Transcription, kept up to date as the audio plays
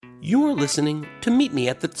You are listening to Meet Me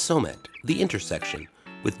at the Tzomet, the intersection,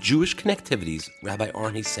 with Jewish Connectivity's Rabbi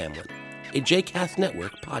Arnie Samlin, a JCast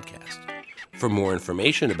Network podcast. For more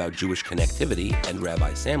information about Jewish Connectivity and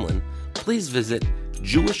Rabbi Samlin, please visit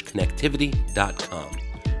jewishconnectivity.com.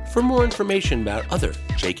 For more information about other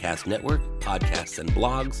JCast Network podcasts and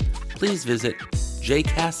blogs, please visit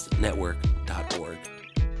jcastnetwork.org.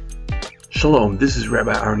 Shalom, this is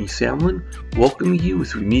Rabbi Arnie Samlin, welcoming you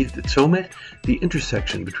as we meet at the Tzomet, the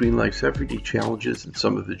intersection between life's everyday challenges and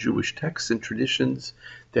some of the Jewish texts and traditions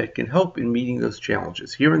that can help in meeting those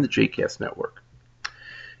challenges here in the JCast Network.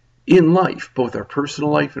 In life, both our personal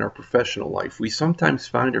life and our professional life, we sometimes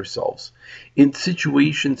find ourselves in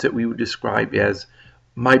situations that we would describe as,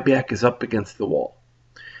 my back is up against the wall.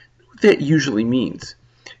 What that usually means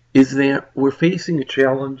is that we're facing a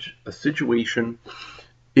challenge, a situation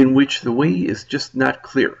in which the way is just not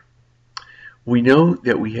clear. We know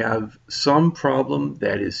that we have some problem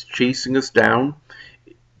that is chasing us down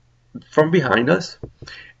from behind us,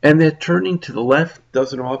 and that turning to the left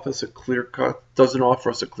doesn't offer us a clear-cut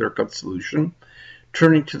solution.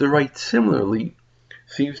 Turning to the right similarly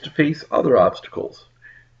seems to face other obstacles.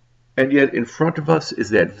 And yet in front of us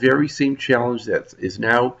is that very same challenge that is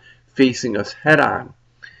now facing us head on.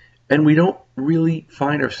 And we don't really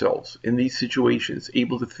find ourselves in these situations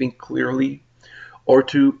able to think clearly or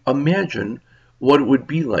to imagine what it would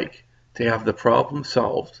be like to have the problem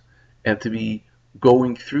solved and to be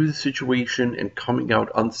going through the situation and coming out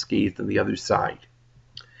unscathed on the other side.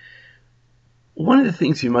 One of the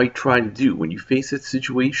things you might try to do when you face that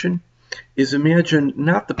situation is imagine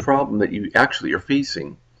not the problem that you actually are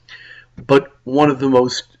facing, but one of the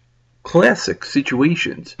most classic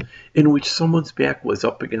situations in which someone's back was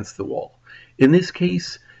up against the wall. In this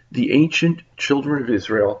case, the ancient children of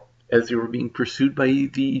Israel as they were being pursued by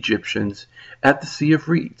the Egyptians at the Sea of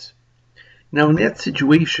Reeds. Now in that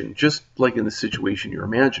situation, just like in the situation you're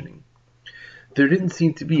imagining, there didn't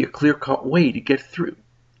seem to be a clear-cut way to get through.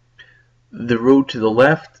 The road to the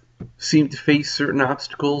left seemed to face certain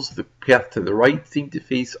obstacles, the path to the right seemed to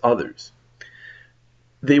face others.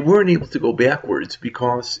 They weren't able to go backwards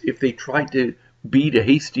because if they tried to beat a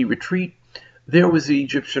hasty retreat, there was the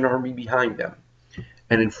Egyptian army behind them.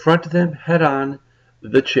 And in front of them, head on,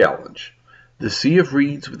 the challenge. The Sea of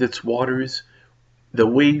Reeds with its waters, the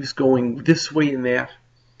waves going this way and that,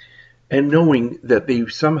 and knowing that they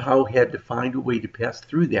somehow had to find a way to pass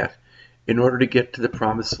through that in order to get to the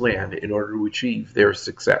promised land, in order to achieve their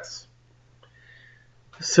success.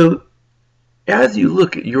 So, as you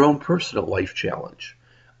look at your own personal life challenge,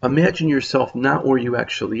 imagine yourself not where you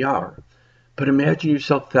actually are, but imagine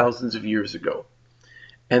yourself thousands of years ago.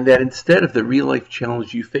 And that instead of the real-life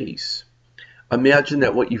challenge you face, imagine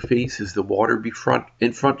that what you face is the water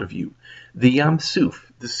in front of you, the Yam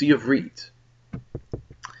Suf, the Sea of Reeds.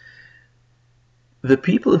 The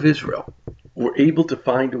people of Israel were able to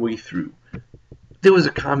find a way through. There was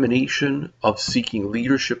a combination of seeking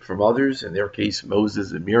leadership from others, in their case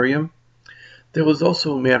Moses and Miriam. There was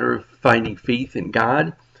also a matter of finding faith in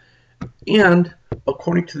God. And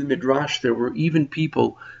according to the Midrash, there were even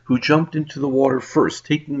people who jumped into the water first,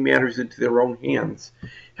 taking matters into their own hands,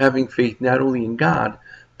 having faith not only in God,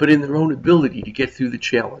 but in their own ability to get through the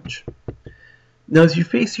challenge. Now, as you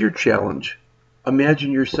face your challenge,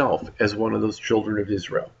 imagine yourself as one of those children of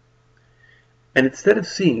Israel. And instead of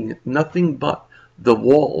seeing nothing but the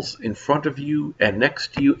walls in front of you and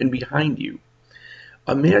next to you and behind you,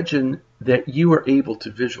 imagine that you are able to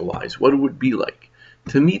visualize what it would be like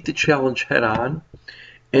to meet the challenge head on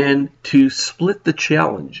and to split the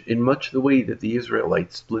challenge in much the way that the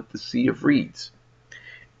Israelites split the Sea of Reeds,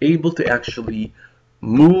 able to actually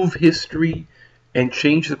move history and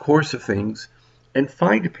change the course of things and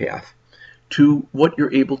find a path to what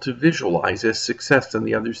you're able to visualize as success on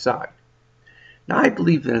the other side. Now, I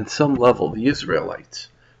believe that on some level the Israelites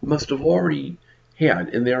must have already had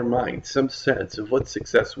in their mind some sense of what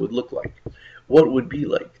success would look like, what it would be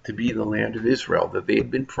like to be in the land of Israel that they had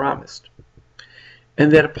been promised.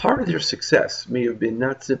 And that a part of their success may have been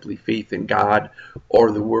not simply faith in God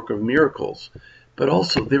or the work of miracles, but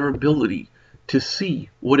also their ability to see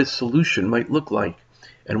what a solution might look like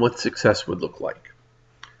and what success would look like.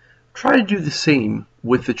 Try to do the same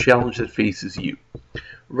with the challenge that faces you.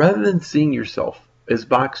 Rather than seeing yourself as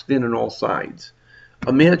boxed in on all sides,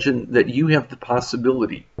 imagine that you have the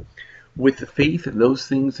possibility, with the faith in those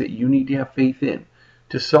things that you need to have faith in,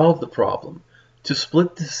 to solve the problem, to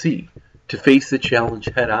split the sea, to face the challenge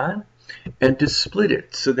head on, and to split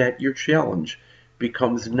it so that your challenge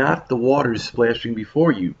becomes not the waters splashing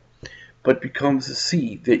before you, but becomes a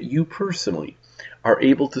sea that you personally are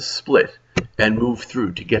able to split and move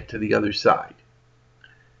through to get to the other side.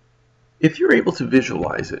 If you're able to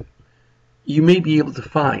visualize it, you may be able to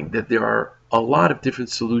find that there are a lot of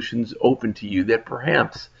different solutions open to you that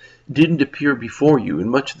perhaps didn't appear before you in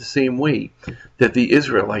much the same way that the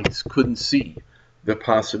Israelites couldn't see the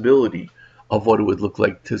possibility of what it would look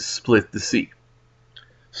like to split the sea.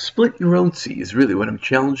 Split your own sea is really what I'm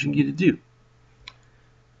challenging you to do.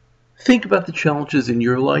 Think about the challenges in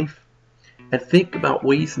your life and think about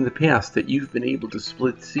ways in the past that you've been able to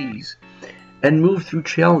split seas and move through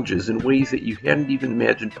challenges in ways that you hadn't even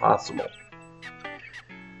imagined possible.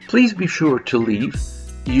 Please be sure to leave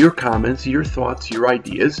your comments, your thoughts, your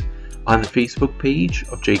ideas on the Facebook page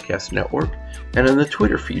of JCast Network and on the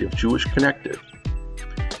Twitter feed of Jewish Connected.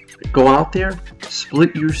 Go out there,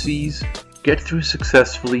 split your seas, get through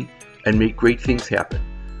successfully, and make great things happen.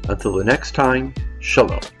 Until the next time,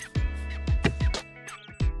 Shalom.